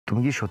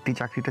তুমি কি সত্যি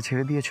চাকরিটা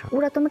ছেড়ে দিয়েছো?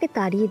 ওরা তোমাকে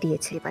তাড়িয়ে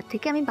দিয়েছে, এবার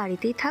থেকে আমি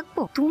বাড়িতেই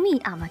থাকবো। তুমি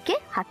আমাকে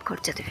হাত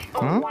খরচা দেবে,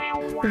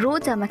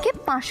 রোজ আমাকে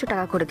 500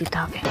 টাকা করে দিতে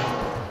হবে।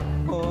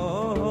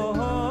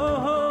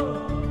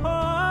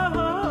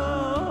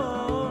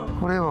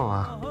 ওরে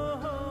বাবা,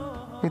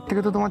 এর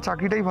থেকে তো তোমার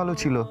চাকরিটাই ভালো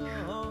ছিল।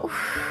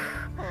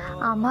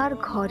 আমার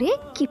ঘরে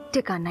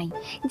কিপটে কানাই,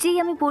 যেই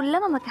আমি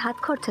বললাম আমাকে হাত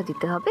খরচা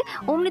দিতে হবে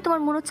অমনি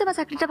তোমার মনে হচ্ছে আমার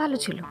চাকরিটা ভালো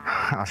ছিল।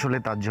 আসলে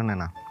তার জন্য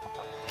না,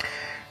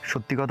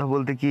 সত্যি কথা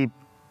বলতে কি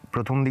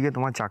প্রথম দিকে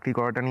তোমার চাকরি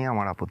করাটা নিয়ে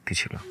আমার আপত্তি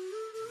ছিল,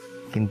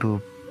 কিন্তু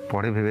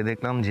পরে ভেবে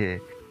দেখলাম যে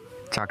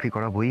চাকরি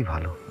করা বই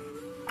ভালো।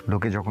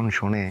 লোকে যখন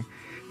শোনে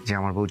যে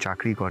আমার বউ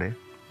চাকরি করে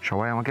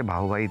সবাই আমাকে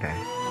বাহবাই দেয়।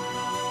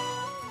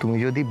 তুমি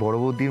যদি বড়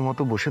বৌদির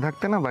মতো বসে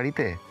থাকতে না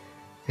বাড়িতে,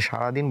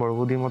 সারাদিন বড়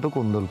বৌদির মতো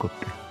কোন্দল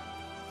করতে।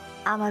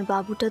 আমার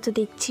বাবুটা তো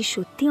দেখছি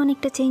সত্যি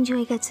অনেকটা চেঞ্জ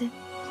হয়ে গেছে।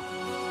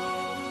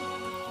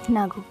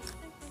 না গো,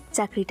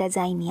 চাকরিটা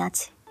যায়নি,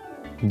 আছে।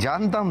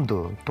 জানতাম তো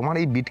তোমার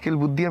এই বিটকেল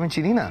বুদ্ধি আমি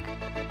চিনি না,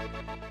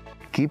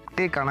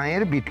 কিপটে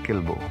কানাইয়ের বিটকেল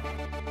বউ।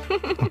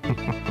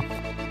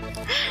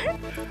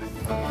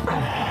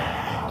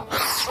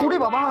 ওরে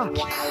বাবা,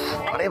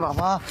 আরে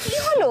বাবা কি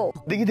হলো?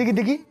 দেখি দেখি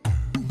দেখি,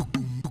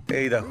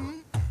 এই দেখো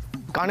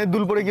কানের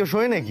দুল পরে কেউ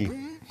শোয় নাকি?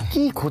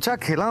 কি খোঁচা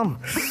খেলাম।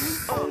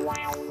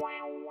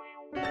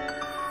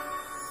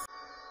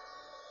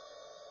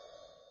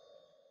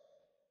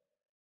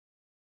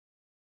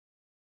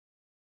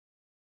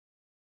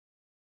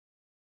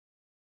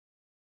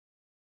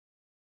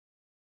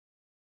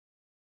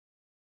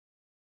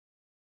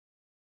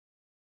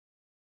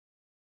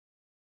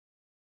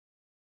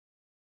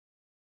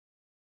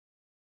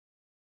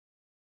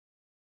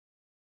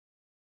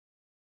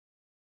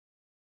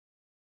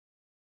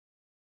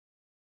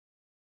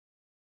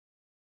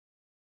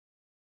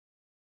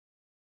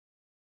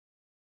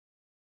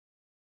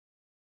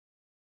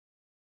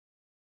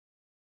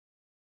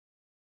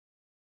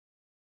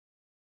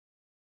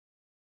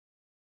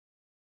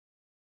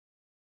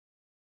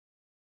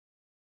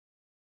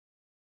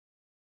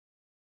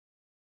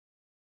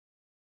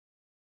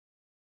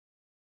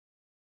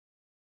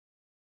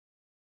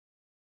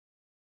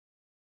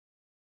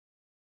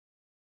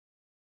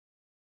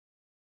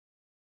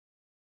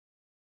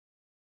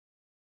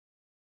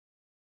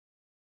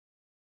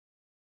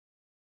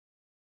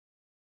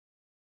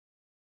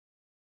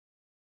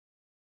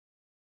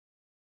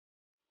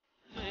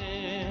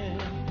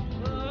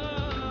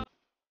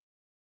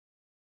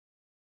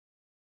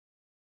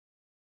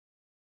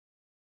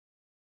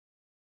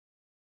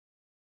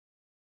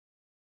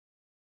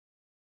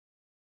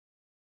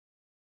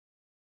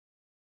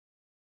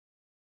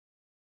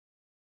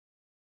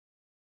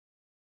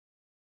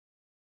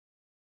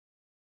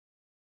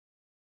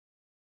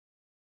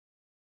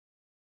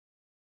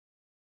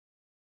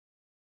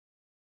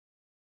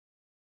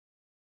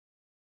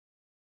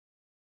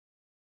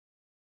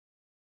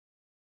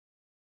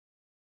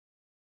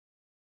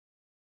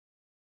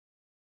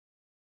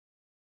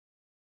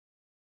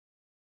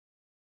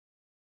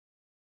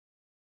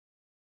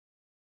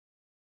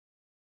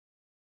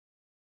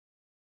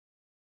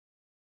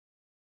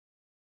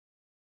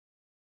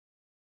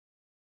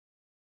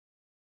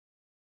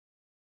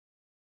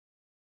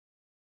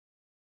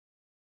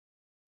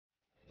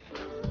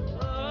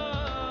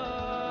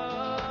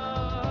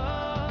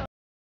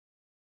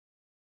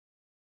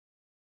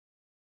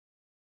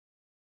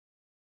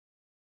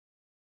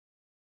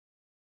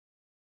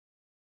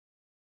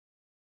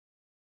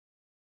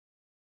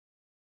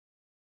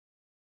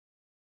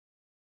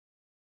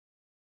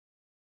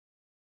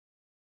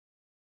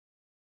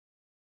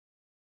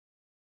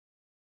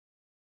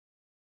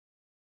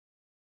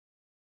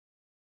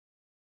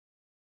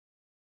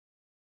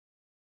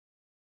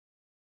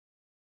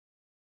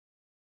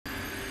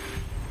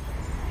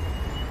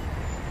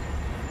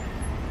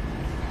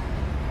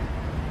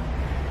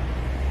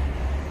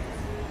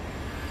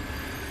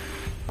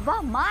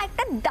 বাবা, মা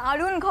একটা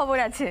দারুণ খবর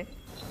আছে।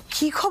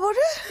 কি খবর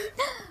রে?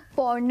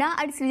 পর্ণা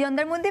আর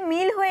সৃজনদার মধ্যে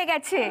মিল হয়ে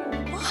গেছে।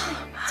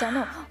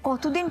 জানো,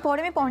 কতদিন পরে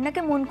আমি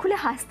পর্ণাকে মন খুলে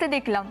হাসতে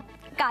দেখলাম।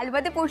 কাল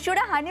বাদে পরশু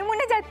ওরা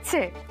হানিমুনে যাচ্ছে।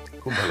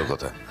 খুব ভালো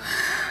কথা,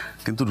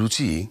 কিন্তু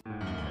রুচি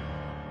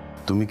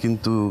তুমি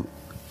কিন্তু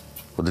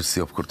ওদের সি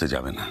অফ করতে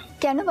যাবে না।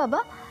 কেন বাবা,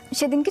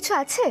 সেদিন কিছু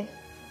আছে?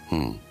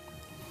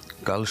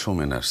 কাল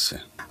সোমেন আসছে,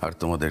 আর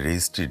তোমাদের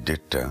রেজিস্ট্রির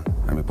ডেটটা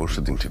আমি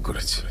পরশুদিন ঠিক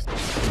করেছি।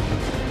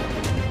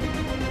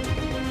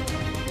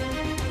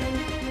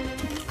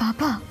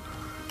 বাবা,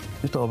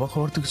 এটা অবাক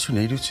হওয়ার তো কিছু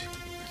নেই রুচি,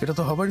 এটা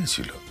তো হবারই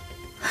ছিল।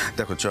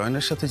 দেখো,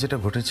 চয়নের সাথে যেটা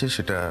ঘটেছে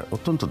সেটা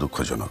অত্যন্ত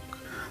দুঃখজনক।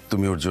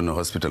 তুমি ওর জন্য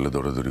হসপিটালে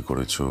দৌড়াদৌড়ি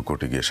করেছো,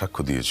 কোর্টে গিয়ে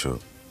সাক্ষ্য দিয়েছো,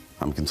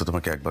 আমি কিন্তু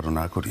তোমাকে একবারও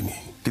না করিনি।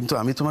 কিন্তু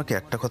আমি তোমাকে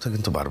একটা কথা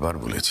কিন্তু বারবার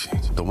বলেছি,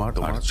 তোমার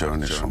আর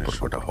চয়নের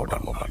সম্পর্কটা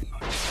হবার নয়।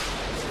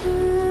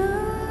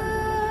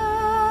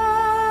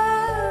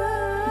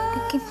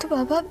 কিন্তু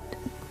বাবা,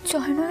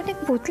 চয়ন অনেক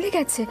বদলে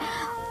গেছে,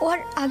 ও আর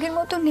আগের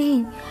মতো নেই।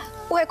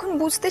 ও এখন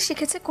বুঝতে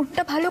শিখেছে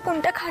কোনটা ভালো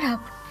কোনটা খারাপ।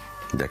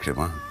 দেখ রে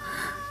মা,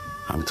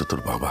 আমি তো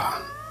তোর বাবা,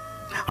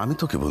 আমি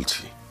তোকে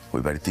বলছি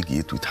ওই বাড়িতে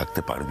গিয়ে তুই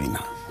থাকতে পারবি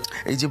না।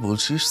 এই যে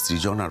বলছিস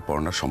সৃজন আর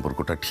পর্ণার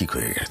সম্পর্কটা ঠিক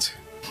হয়ে গেছে,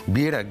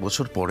 বিয়ের 1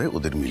 বছর পরে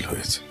ওদের মিল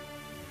হয়েছে,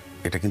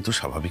 এটা কিন্তু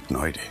স্বাভাবিক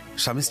নয় রে।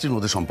 স্বামী স্ত্রীর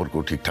মধ্যে সম্পর্ক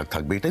ঠিকঠাক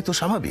থাকবে, এটাই তো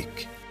স্বাভাবিক।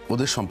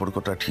 ওদের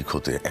সম্পর্কটা ঠিক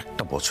হতে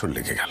 1 বছর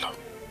লেগে গেল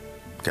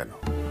কেন?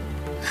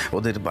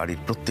 ওদের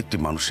বাড়ির প্রত্যেকটি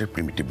মানুষের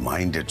প্রিমিটিভ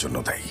মাইন্ডের জন্য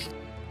দায়ী।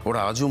 ওরা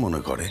আজও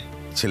মনে করে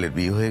ছেলের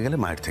বিয়ে হয়ে গেলে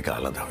মায়ের থেকে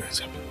আলাদা হয়ে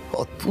যাবে।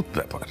 অদ্ভুত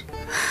ব্যাপার।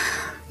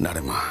 না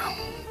রে মা,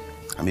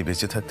 আমি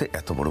বেঁচে থাকতে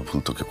এত বড় ভুল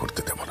তোকে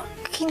করতে দেব না।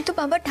 কিন্তু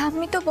বাবা,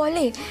 ঠাম্মি তো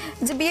বলে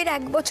যে বিয়ের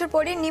 1 বছর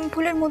পরে নিম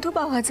ফুলের মধু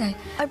পাওয়া যায়,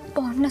 আর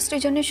পর্ণা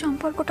সৃজনের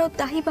সম্পর্কটাও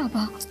তাই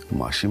বাবা।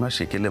 মাসিমা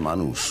সেকেলে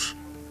মানুষ,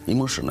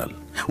 ইমোশনাল,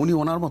 উনি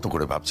ওনার মতো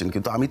করে ভাবছেন,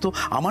 কিন্তু আমি তো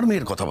আমার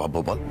মেয়ের কথা ভাববো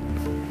বল।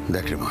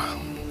 দেখ রে মা,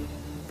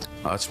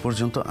 আজ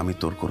পর্যন্ত আমি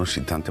তোর কোনো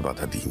সিদ্ধান্তে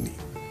বাধা দিইনি।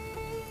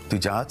 তুই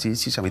যা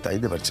চেয়েছিস আমি তাই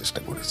দেবার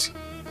চেষ্টা করেছি,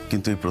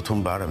 কিন্তু এই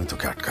প্রথমবার আমি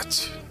তোকে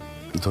আটকাচ্ছি।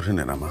 ধরে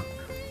নে না মা,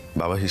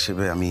 বাবা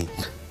হিসেবে আমি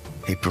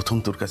এই প্রথম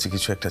তোর কাছে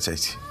কিছু একটা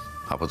চাইছি।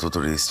 আপাতত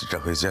রেজিস্ট্রিটা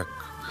হয়ে যাক,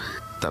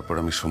 তারপর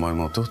আমি সময়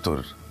মতো তোর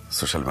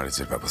সোশ্যাল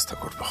ম্যারেজের ব্যবস্থা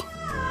করব।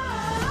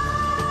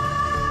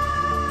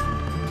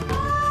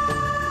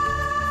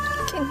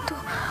 কিন্তু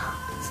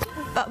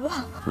বাবা।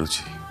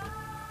 রুচি,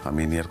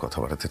 আমি নিয়ে আর কথা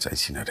বাড়াতে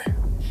চাইছি না রে।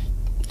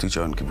 তুই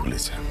জয়নকে ভুলে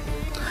যা,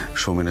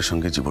 সৌমেনের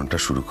সঙ্গে জীবনটা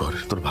শুরু কর,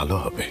 তোর ভালো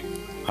হবে।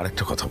 আর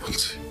একটা কথা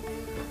বলছি,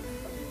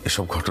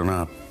 এসব ঘটনা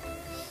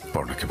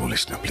পর্ণাকে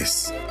বলিস না প্লিজ।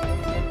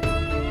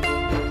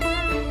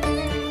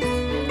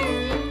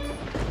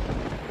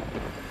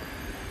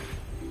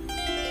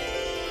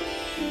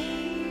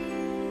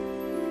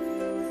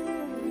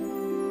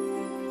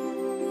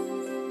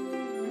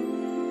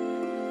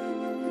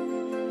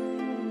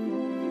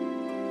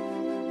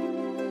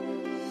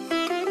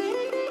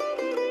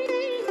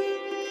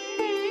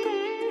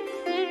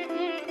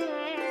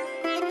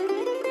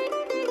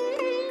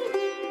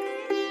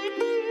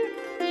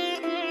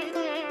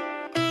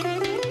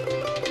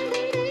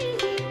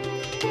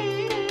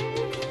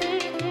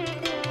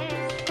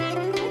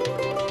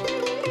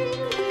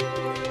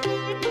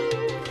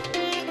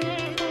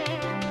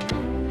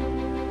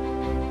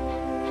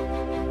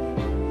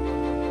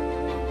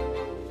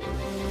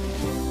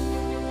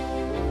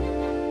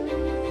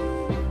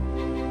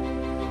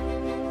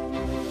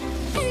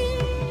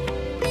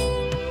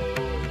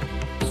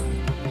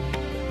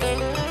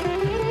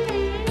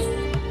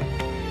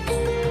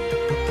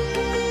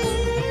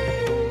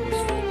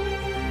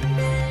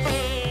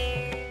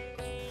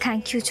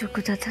 থ্যাংক ইউ যোগ্য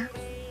দাদা,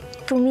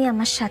 তুমি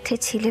আমার সাথে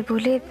ছিলে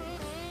বলে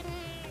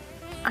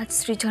আজ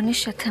সৃজনের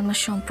সাথে আমার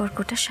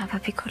সম্পর্কটা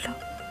স্বাভাবিক হলো।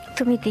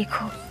 তুমি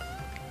দেখো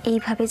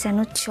এইভাবে যেন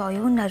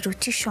চয়ন আর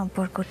রুচির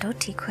সম্পর্কটাও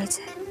ঠিক হয়ে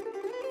যায়।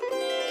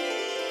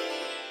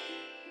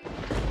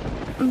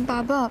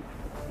 বাবা,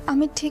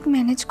 আমি ঠিক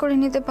ম্যানেজ করে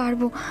নিতে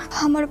পারবো,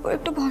 আমার উপর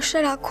একটু ভরসা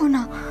রাখো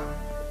না।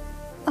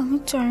 আমি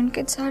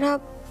চয়নকে ছাড়া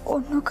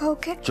অন্য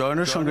কাউকে।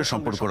 চয়নের সঙ্গে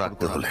সম্পর্ক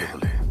রাখতে হলে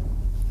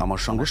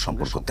আমার সঙ্গে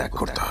সম্পর্ক ত্যাগ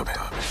করতে হবে।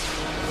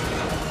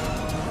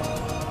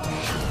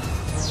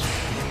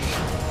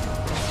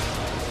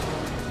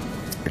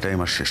 এটাই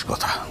আমার শেষ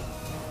কথা,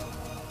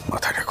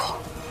 মাথায় রেখো।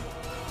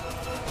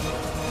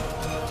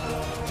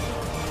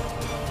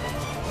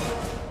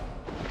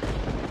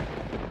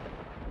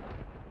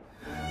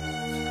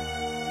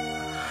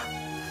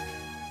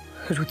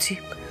 রুচি,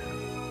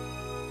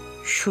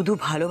 শুধু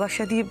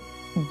ভালোবাসা দিয়ে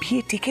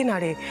বিয়ে টিকে না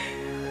রে।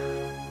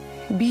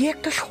 বিয়ে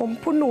একটা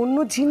সম্পূর্ণ অন্য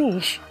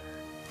জিনিস।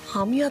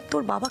 আমি আর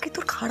তোর বাবাকে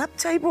তোর খারাপ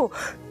চাইবো?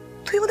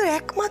 তুই আমাদের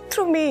একমাত্র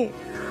মেয়ে।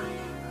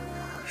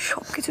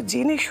 সবকিছু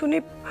জেনে শুনে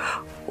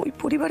ওই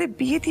পরিবারে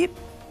বিয়ে দিয়ে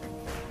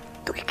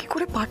তোকে কি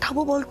করে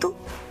পাঠাবো বলতো?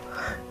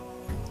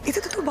 এতে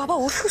তো তোর বাবা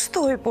অসুস্থ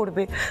হয়ে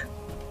পড়বে।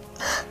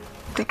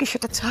 তুই কি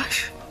সেটা চাস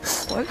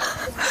বল?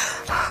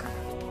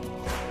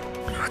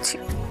 রুচি,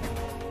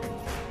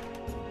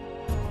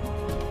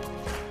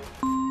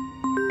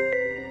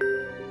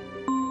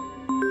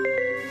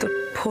 তোর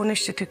ফোন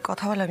এসছে, তুই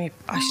কথা বল, আমি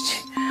আসছি।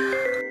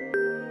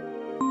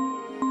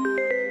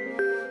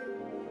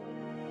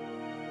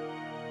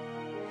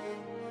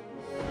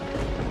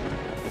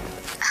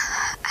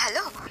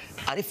 হ্যালো।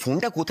 আরে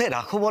ফোনটা কোথায়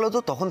রাখো বলো তো,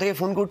 তখন থেকে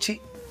ফোন করছি।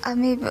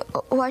 আমি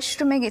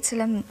ওয়াশরুমে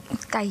গেছিলাম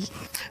তাই।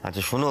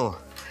 আচ্ছা শোনো,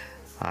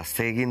 আজ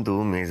থেকে কিন্তু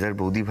মেজার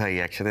বৌদি ভাই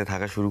একসাথে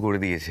থাকা শুরু করে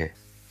দিয়েছে,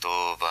 তো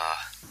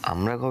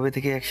আমরা কবে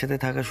থেকে একসাথে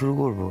থাকা শুরু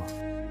করব?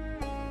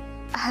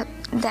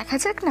 দেখা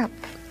যাক না,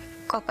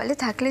 কপালে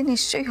থাকলে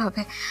নিশ্চয়ই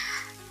হবে।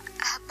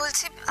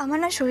 বলছি, আমার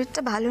না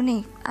শরীরটা ভালো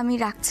নেই, আমি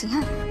রাখছি।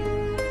 হ্যাঁ,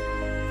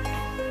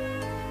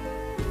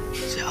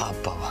 যা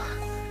বাবা,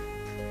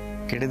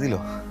 কেটে দিল।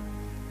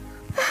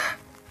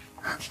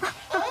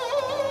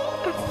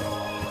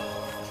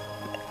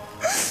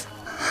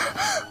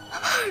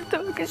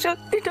 তোমাকে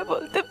সত্যিটা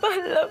বলতে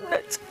পারলাম না,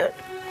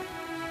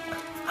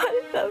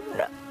 পারলাম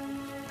না।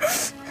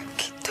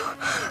 কিন্তু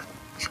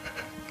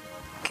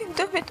কিন্তু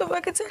আমি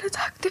তোমাকে ছাড়া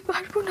থাকতে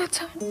পারবো না।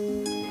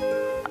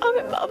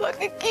 আমি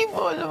বাবাকে কি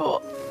বলবো?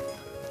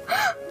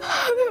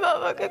 আমি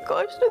বাবাকে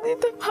কষ্ট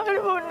দিতে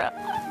পারবো না।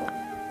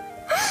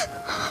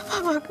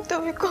 আমাকে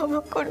তুমি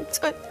ক্ষমা করেছ,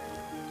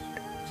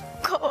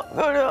 ক্ষমা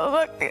করো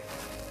আমাকে,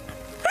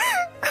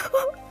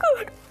 ক্ষমা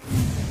করো।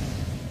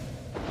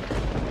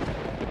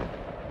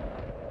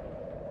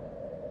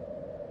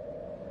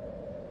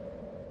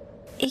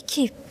 এই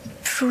কি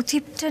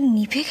প্রদীপটা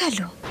নিভে গেল?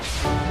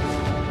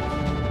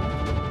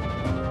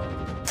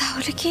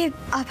 তাহলে কি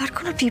আবার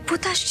কোনো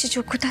বিপদ আসছে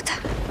যোগ্য দাদা?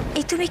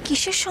 এই তুমি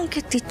কিসের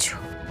সংকেত দিচ্ছ?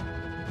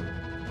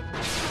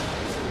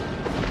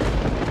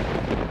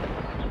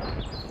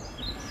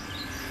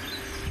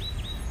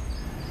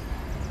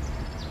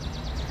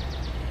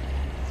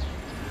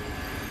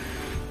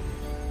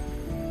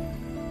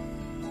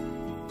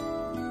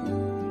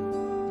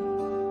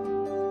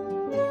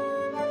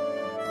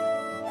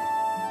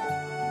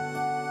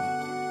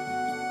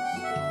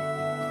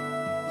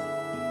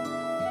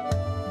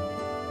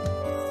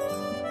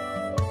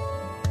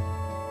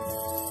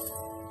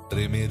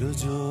 প্রেমের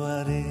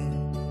জোয়ারে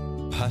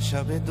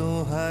ভাসাবে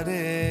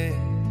দোহারে,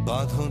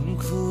 বাঁধন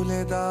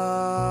খুলে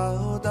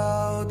দাও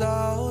দাও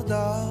দাও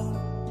দাও।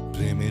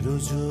 প্রেমের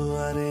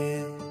জোয়ারে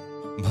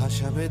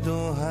ভাসাবে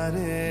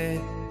দোহারে,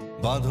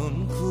 বাঁধন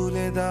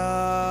খুলে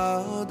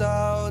দাও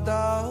দাও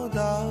দাও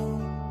দাও।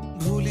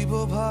 ভুলিব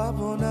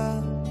ভাবনা,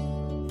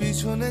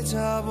 পিছনে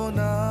যাব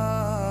না,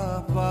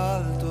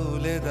 পাল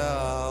তুলে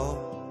দাও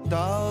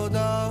দাও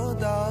দাও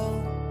দাও।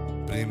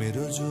 প্রেমের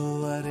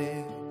জোয়ারে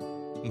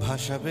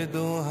ভাসাবে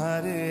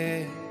দোহারে,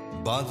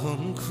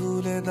 বাঁধন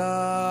খুলে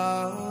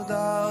দাও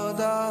দাও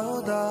দাও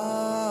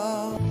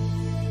দাও।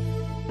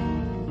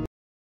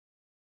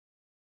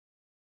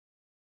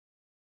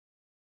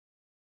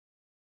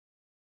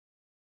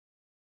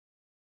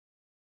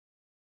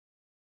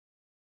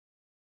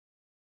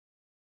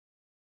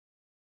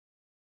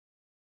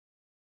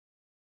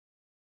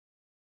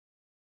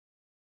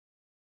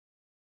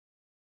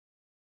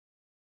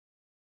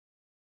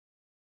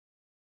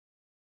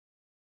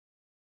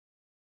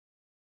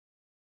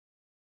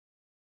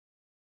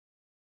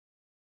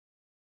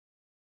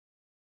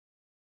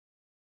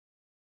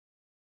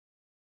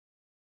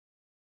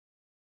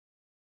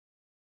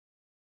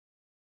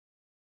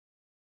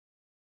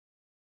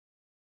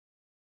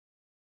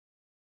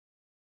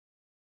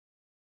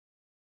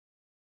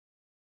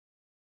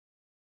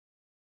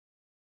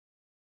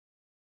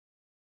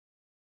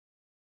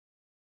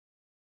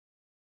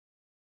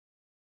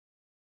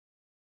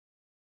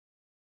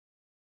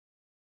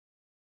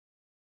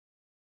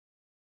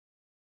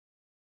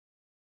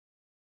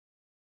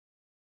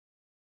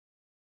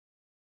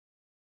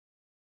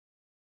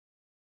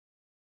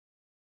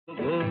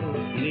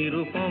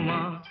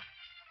 নিরুপমা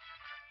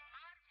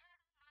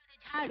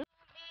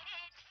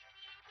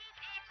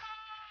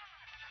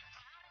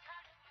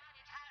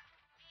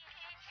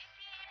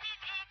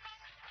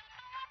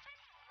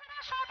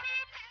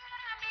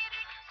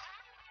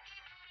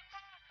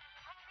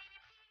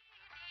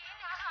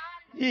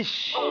ইস,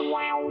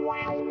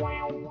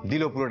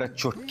 দিল পুরোটা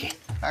চটকে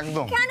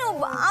একদম। কেন?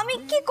 আমি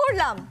কি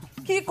করলাম?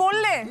 কি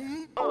করলে?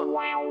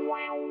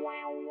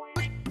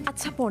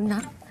 আচ্ছা পর্ণা,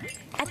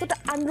 এতটা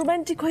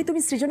আনরোম্যান্টিক হয়ে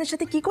তুমি সৃজনের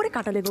সাথে কি করে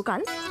কাটালে গো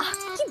কাল?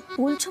 কি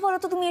বলছো বলো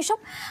তো তুমি এসব?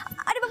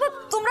 আরে বাবা,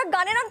 তোমরা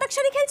গানের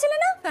অন্তাক্ষরী খেলছিলে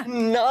না?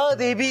 না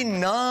দেবী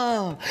না,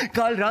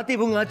 কাল রাত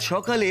এবং আজ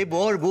সকালে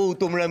বর বউ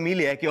তোমরা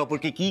মিলে একে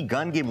অপরকে কি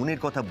গান গেয়ে মনের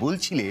কথা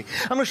বলছিলে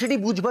আমরা সেটি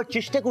বুঝবার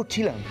চেষ্টা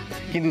করছিলাম,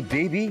 কিন্তু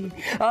দেবী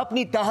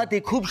আপনি তাহাতে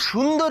খুব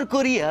সুন্দর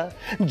করিয়া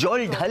জল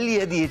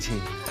ঢালিয়া দিয়েছে।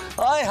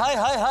 হায় হায়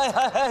হায় হায়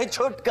হায় হায়,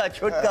 ছোটকা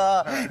ছোটকা,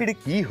 এটা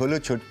কি হলো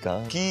ছোটকা?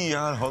 কি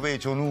আর হবে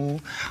চনু।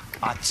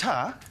 আচ্ছা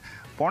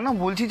পর্ণা,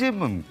 বলছি যে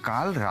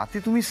কাল রাতে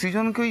তুমি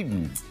সৃজনকে ওই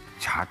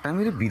ঝাঁটা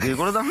মেরে বিদায়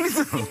করে দাওনি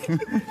তো?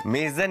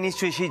 মেজদা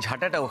নিশ্চয়ই সেই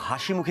ঝাঁটাটাও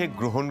হাসি মুখে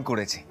গ্রহণ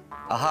করেছে।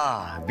 আহা,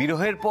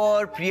 বিরহের পর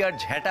প্রিয়ার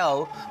ঝাঁটাও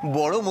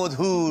বড়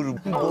মধুর,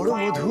 বড়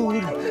মধুর,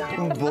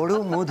 বড়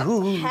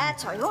মধুর, হ্যাঁ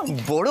চয়ন,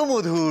 বড়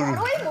মধুর,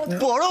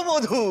 বড়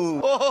মধুর।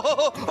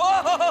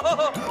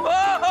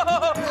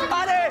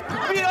 আরে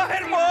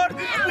বিরহের পর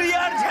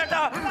প্রিয়ার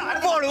ঝাঁটা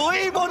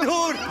বড়ই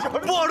মধুর,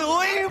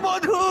 বড়ই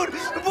মধুর,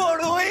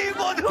 বড়ই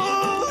মধুর।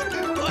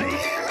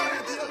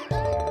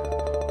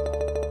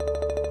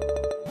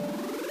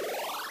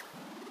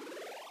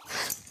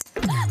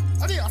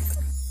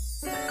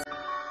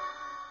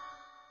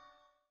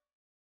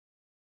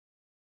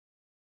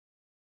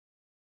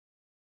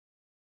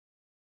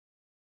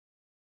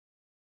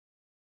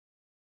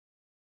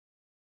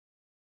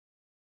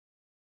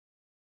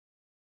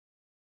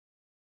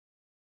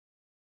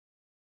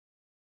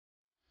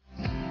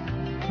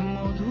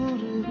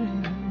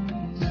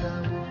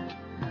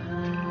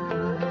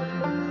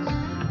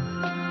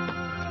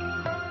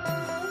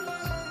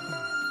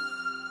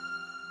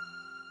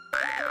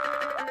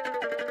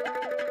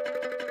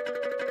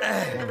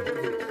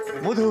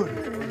 মধুর,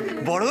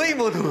 বড়ই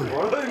মধুর,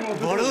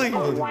 বড়ই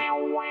মধুর।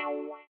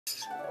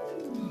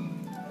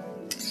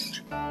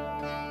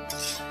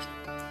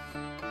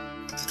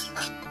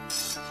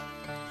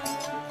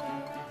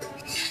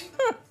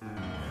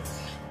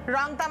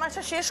 রং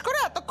তামাশা শেষ করে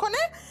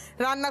এতক্ষণে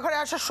রান্নাঘরে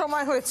আসার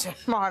সময় হয়েছে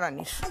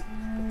মহারানীর।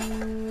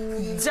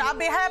 যা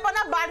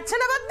বেহায়াপনা বাড়ছে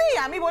না বাদ নেই,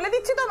 আমি বলে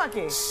দিচ্ছি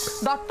তোমাকে।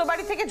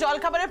 দত্তবাড়ি থেকে জল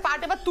খাবারের পাট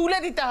এবার তুলে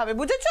দিতে হবে,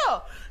 বুঝেছো?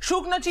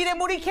 শুকনো চিড়ে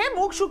মুড়ি খেয়ে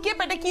মুখ শুকিয়ে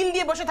পেটে কিল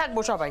দিয়ে বসে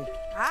থাকবো সবাই।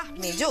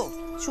 মেজো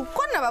চুপ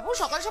কর না বাবু,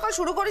 সকাল সকাল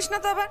শুরু করিস না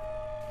তো আবার।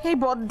 এই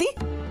বদ্দি,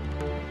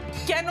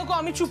 কেন গো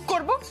আমি চুপ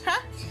করবো?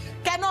 হ্যাঁ,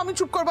 কেন আমি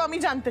চুপ করবো আমি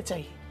জানতে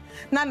চাই।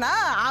 না না,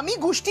 আমি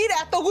গোষ্ঠীর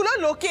এতগুলো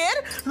লোকের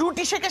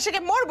রুটি সেকে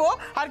সেকে মরবো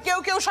আর কেউ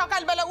কেউ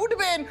সকালবেলা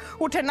উঠবেন,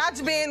 উঠে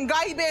নাচবেন,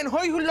 গাইবেন,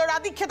 হই হুল্লোড়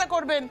আদিক্ষেতা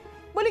করবেন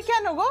বলি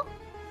কেন গো?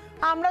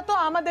 আমরা তো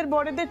আমাদের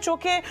বড়দের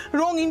চোখে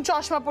রঙিন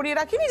চশমা পরিয়ে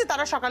রাখিনি যে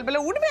তারা সকালবেলা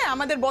উঠবে,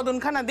 আমাদের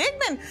বদনখানা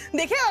দেখবেন,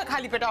 দেখে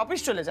খালি পেটে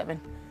অফিস চলে যাবেন।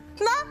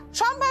 না,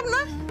 সম্ভব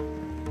নয়।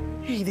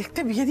 এই দেখতে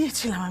বিয়ে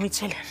দিয়েছিলাম আমি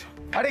ছেলের।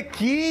 আরে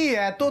কি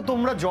এত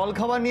তোমরা জল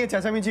খাবার নিয়ে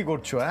চেঁচামেচি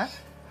করছো? হ্যাঁ,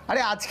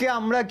 আরে আজকে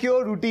আমরা কেউ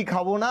রুটি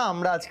খাবো না,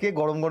 আমরা আজকে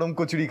গরম গরম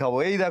কচুরি খাবো।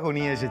 এই দেখো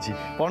নিয়ে এসেছি।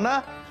 পর্ণা,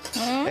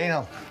 এই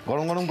নাও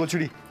গরম গরম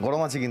কচুরি,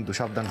 গরম আছে কিন্তু,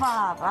 সাবধান।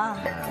 বাবা,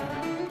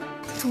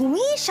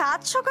 তুমি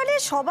সাত সকালে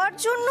সবার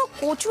জন্য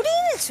কচুরি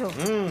এনেছো?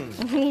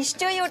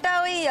 নিশ্চয়ই ওটা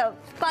ওই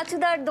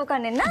পাচুদার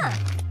দোকানে না?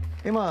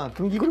 এমা,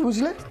 তুমি কি করে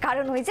বুঝলে?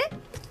 কারণ ওই যে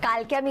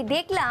কালকে আমি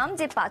দেখলাম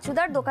যে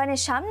পাচুদার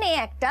দোকানের সামনে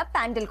একটা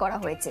প্যান্ডেল করা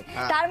হয়েছে,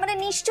 তার মানে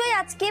নিশ্চয়ই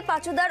আজকে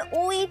পাচুদার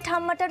ওই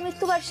ঠাম্মাটার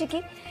মৃত্যুবার্ষিকী,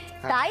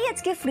 তাই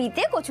আজকে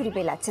ফ্রিতে কচুরি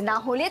পেলাচ্ছে। না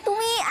হলে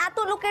তুমি এত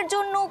লোকের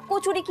জন্য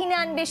কচুরি কিনে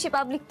আনবে, সে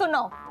পাবলিক তো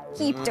নাও।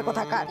 কিপটে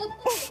কোথাকার।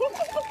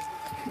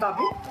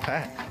 বাবু,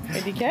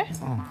 এদিকে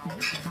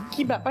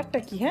কি ব্যাপারটা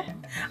কি? হ্যাঁ,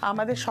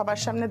 আমাদের সবার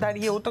সামনে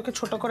দাঁড়িয়ে ও তোকে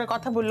ছোট করে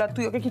কথা বললো,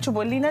 তুই ওকে কিছু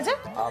বললি না যে?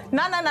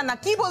 না না না না,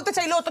 কি বলতে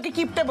চাইলো ও তোকে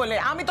কিপটে বলে?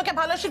 আমি তোকে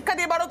ভালো শিক্ষা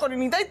দিয়ে বড়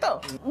করিনি, তাই তো?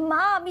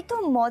 মা, আমি তো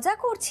মজা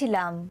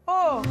করছিলাম। ও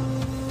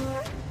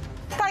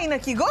তাই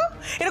নাকি গো?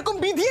 এরকম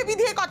বিধিয়ে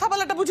বিধিয়ে কথা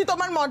বলাটা বুঝি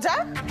তোমার মজা?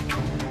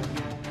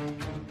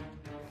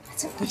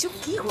 আচ্ছা বুঝো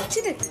কি হচ্ছে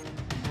রে?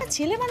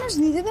 ছেলে মানুষ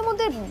নিজেদের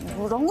মধ্যে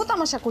রঙ্গ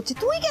তামাশা করছে,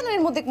 তুই কেন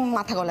এর মধ্যে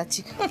মাথা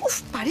গলাচ্ছিস? উফ,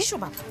 পারিস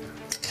বাবা।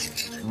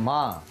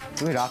 মা,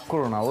 তুমি রাগ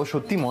করো না, ও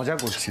সত্যি মজা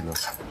করছিল।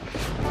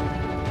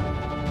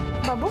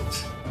 বাবু,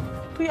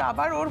 তুই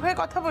আবার ওর হয়ে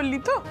কথা বললি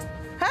তো?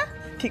 হ্যাঁ,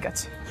 ঠিক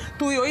আছে,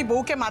 তুই ওই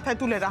বউকে মাথায়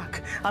তুলে রাখ।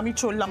 আমি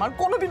চললাম, আর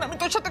কোনোদিন আমি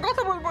তোর সাথে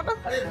কথা বলবো না।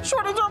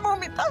 সরে যাও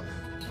মমিতা।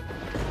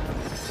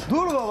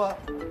 দূর বাবা,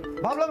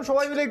 ভাবলাম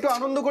সবাই মিলে একটু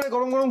আনন্দ করে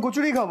গরম গরম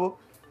কচুরি খাবো,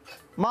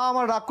 মা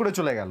আমার রাগ করে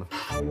চলে গেল।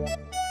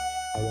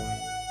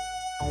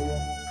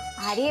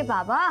 আরে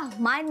বাবা,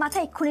 মায়ের মাথা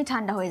এক্ষুনি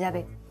ঠান্ডা হয়ে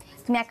যাবে।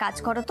 তুমি এক কাজ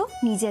করো তো,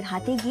 নিজের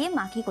হাতে গিয়ে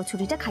মাকে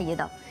কচুরিটা খাইয়ে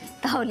দাও,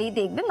 তাহলেই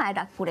দেখবে মায়ের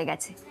রাগ পড়ে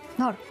গেছে।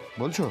 ধর।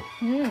 বলছো?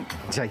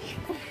 যাই।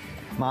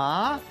 মা,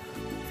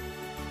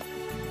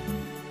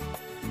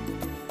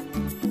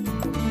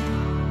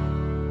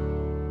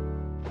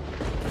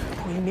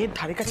 ওই মেয়ের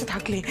ধারে কাছে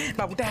থাকলে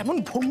বাবুটা এমন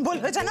ভম্বল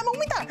হয়ে যায় না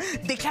মমিতা,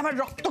 দেখে আমার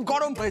রক্ত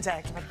গরম হয়ে যায়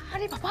একেবারে।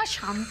 আরে বাবা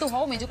শান্ত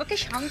হও মেজো কাকি,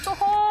 শান্ত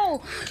হও।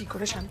 কি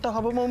করে শান্ত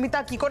হব মৌমিতা,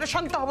 কি করে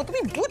শান্ত হব?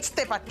 তুমি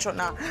বুঝতে পারছো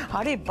না।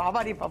 আরে বাবা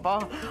রে বাবা,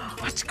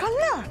 আজকাল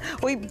না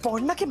ওই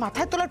বর্ণাকে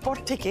মাথায় তোলার পর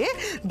থেকে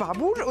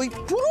বাবুর ওই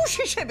পুরুষ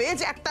হিসেবে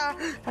যে একটা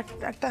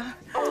একটা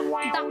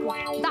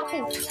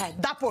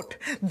দাপট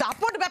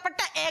দাপট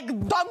ব্যাপারটা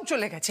একদম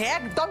চলে গেছে,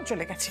 একদম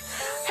চলে গেছে।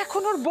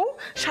 এখন ওর বউ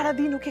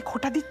সারাদিন ওকে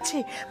খোটা দিচ্ছে,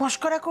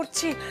 মস্করা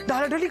করছে,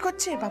 ঢলাঢলি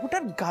করছে,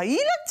 বাবুটার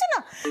গায়েই লাগছে না।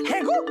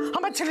 হ্যাঁ গো,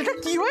 আমার ছেলেটা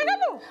কি হয়ে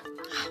গেল?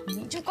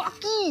 মেজো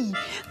কাকি,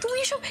 তুমি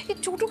এসব এই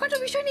ছোটখাটো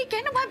বিষয় নিয়ে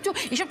কেন ভাবছো?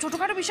 এসব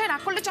ছোটখাটো বিষয়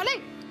রাগ করলে চলে?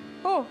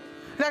 ও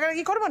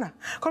রাগারাগি করবো না,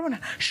 করবো না,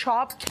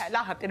 সব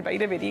খেলা হাতের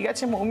বাইরে বেরিয়ে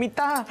গেছে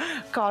মৌমিতা।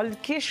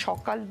 কালকে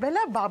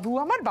সকালবেলা বাবু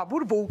আমার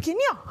বাবুর বউকে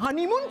নিয়ে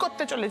হানিমুন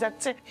করতে চলে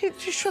যাচ্ছে। এই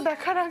দৃশ্য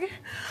দেখার আগে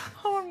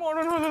আমার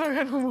মরণ হলো না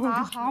কেন?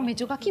 হা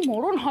মেজো কাকি,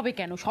 মরণ হবে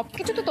কেন?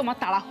 সবকিছু তো তোমার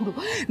তাড়াহুড়ো।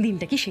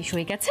 দিনটা কি শেষ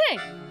হয়ে গেছে?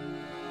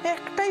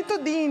 একটাই তো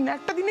দিন,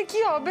 একটা দিনে কি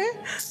হবে?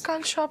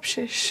 কাল সব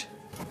শেষ।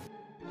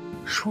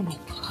 শোনো,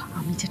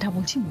 আমি যেটা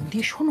বলছি মন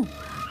দিয়ে শোনো।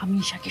 আমি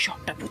ঈশাকে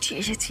সবটা বুঝিয়ে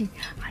এসেছি।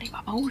 আরে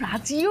বাবা, ও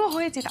রাজিও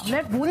হয়েছে, তাহলে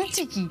আর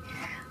বলছি কি?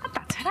 আর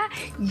তাছাড়া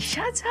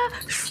ঈশা যা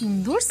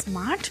সুন্দর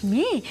স্মার্ট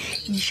মেয়ে,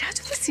 ঈশা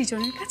যদি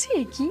সৃজনের কাছে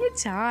এগিয়ে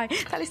যায়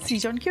তাহলে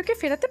সৃজন কি ওকে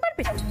ফেরাতে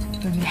পারবে?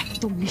 তুমি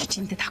একদম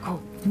নিশ্চিন্তে থাকো।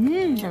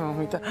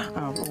 মমিতা,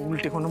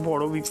 উল্টে কোনো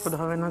বড় বিপদ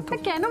হবে না তো?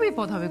 কেন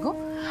বিপদ হবে গো?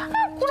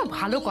 কোনো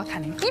ভালো কথা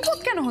নেই, বিপদ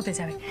কেন হতে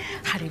যাবে?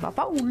 আরে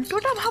বাবা,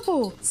 উল্টোটা ভাবো।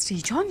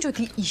 সৃজন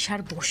যদি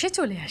ঈশার বসে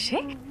চলে আসে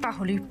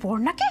তাহলে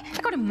পর্ণাকে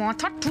একেবারে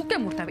মাথা ঠুকে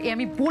মরতে হবে,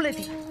 আমি বলে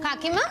দিই।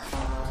 কাকিমা,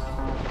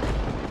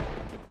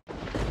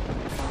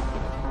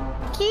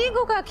 কি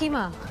গো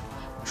কাকিমা,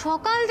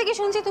 সকাল থেকে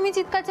শুনছি তুমি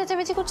চিৎকার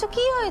চেঁচামেচি করছো,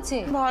 কি হয়েছে?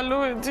 ভালো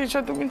হয়েছে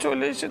ঈশা তুমি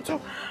চলে এসেছো।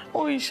 ও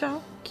ঈশা,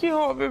 কি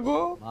হবে গো?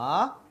 মা,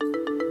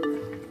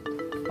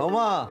 ও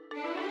মা,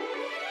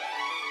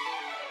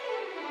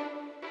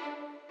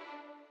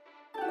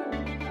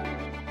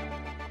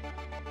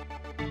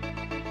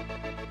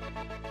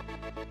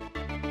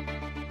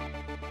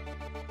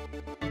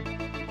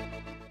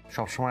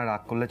 সবসময়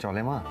রাগ করলে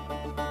চলে মা?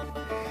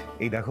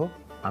 এই দেখো,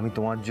 আমি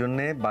তোমার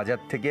জন্যে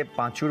বাজার থেকে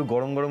পাঁচুর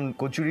গরম গরম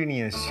কচুরি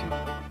নিয়ে এসেছি।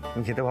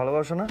 তুমি খেতে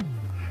ভালোবাসো না?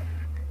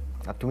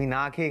 আর তুমি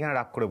না খেয়ে এখানে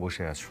রাগ করে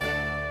বসে আছো।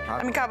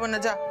 আমি খাবো না,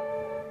 যা।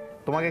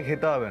 তোমাকে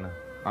খেতে হবে না,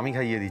 আমি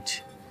খাইয়ে দিচ্ছি।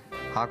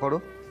 হা করো।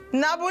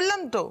 না বললাম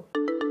তো।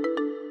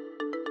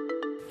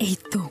 এই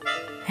তো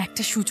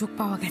একটা সুযোগ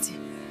পাওয়া গেছে।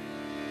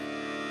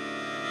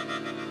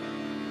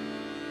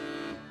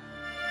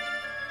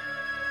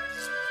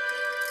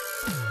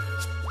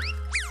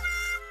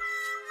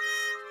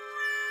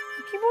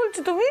 কি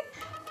বলছো তুমি?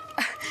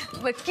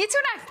 কিছু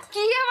না,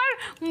 কি আবার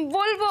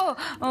বলবো,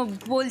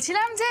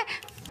 বলছিলাম যে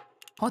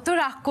অত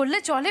রাগ করলে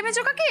চলে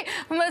মেজো কাকি?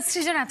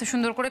 সৃজন এত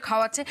সুন্দর করে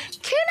খাওয়াচ্ছে,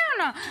 খেয়ে নাও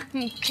না,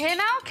 খেয়ে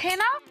নাও খেয়ে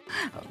নাও।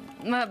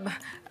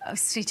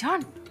 সৃজন,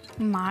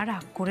 মা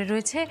রাগ করে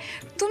রয়েছে,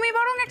 তুমি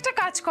বরং একটা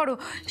কাজ করো,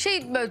 সেই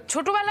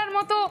ছোটবেলার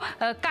মতো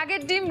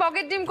কাকের ডিম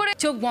বগের ডিম করে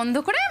চোখ বন্ধ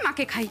করে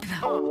মাকে খাইয়ে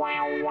দাও।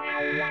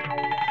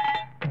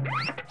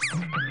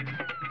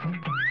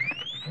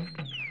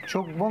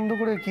 চোখ বন্ধ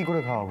করে কি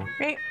করে খাওয়াবো?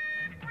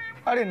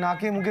 আরে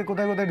নাকে মুখে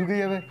কোথায় কোথায় ঢুকে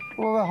যাবে,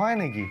 ও বাবা হয়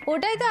নাকি?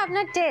 ওটাই তো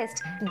আপনার টেস্ট,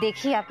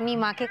 দেখি আপনি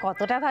মাকে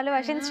কতটা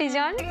ভালোবাসেন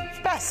সৃজন।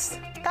 ব্যাস,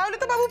 তাহলে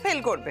তো বাবু ফেল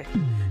করবে,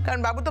 কারণ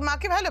বাবু তো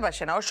মাকে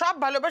ভালোবাসে না, ও সব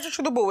ভালোবাসে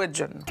শুধু বউয়ের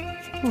জন্য।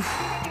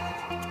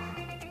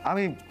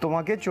 আমি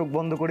তোমাকে চোখ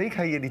বন্ধ করেই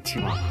খাইয়ে দিচ্ছি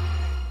মা।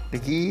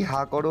 দেখি,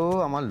 হা করো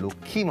আমার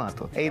লক্ষ্মী মা।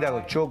 তো এই দেখো,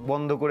 চোখ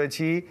বন্ধ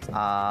করেছি,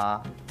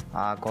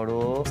 আ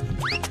করো,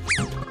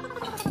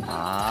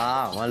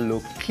 আমার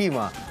লক্ষ্মী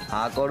মা,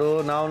 হা করো,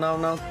 নাও নাও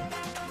নাও।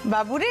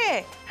 বাবু রে,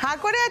 হা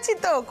করে আছি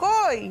তো,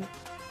 কই?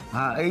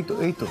 হ্যাঁ, এই তো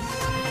এই তো।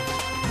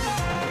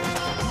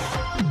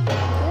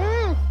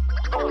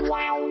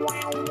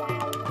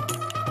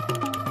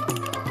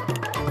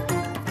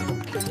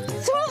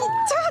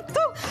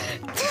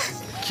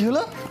 কি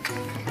হলো?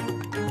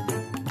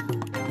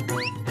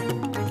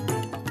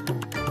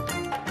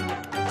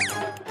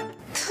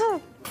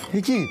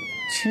 কি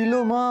ছিল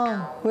মা,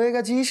 হয়ে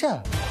গেছে ঈশা?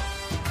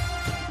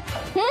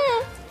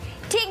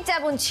 ঠিক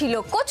যেমন ছিল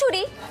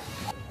কচুরি,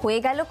 হয়ে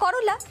গেল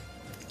করলা।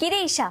 কিরে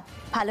ঈশা,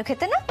 ভালো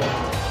খেতে না?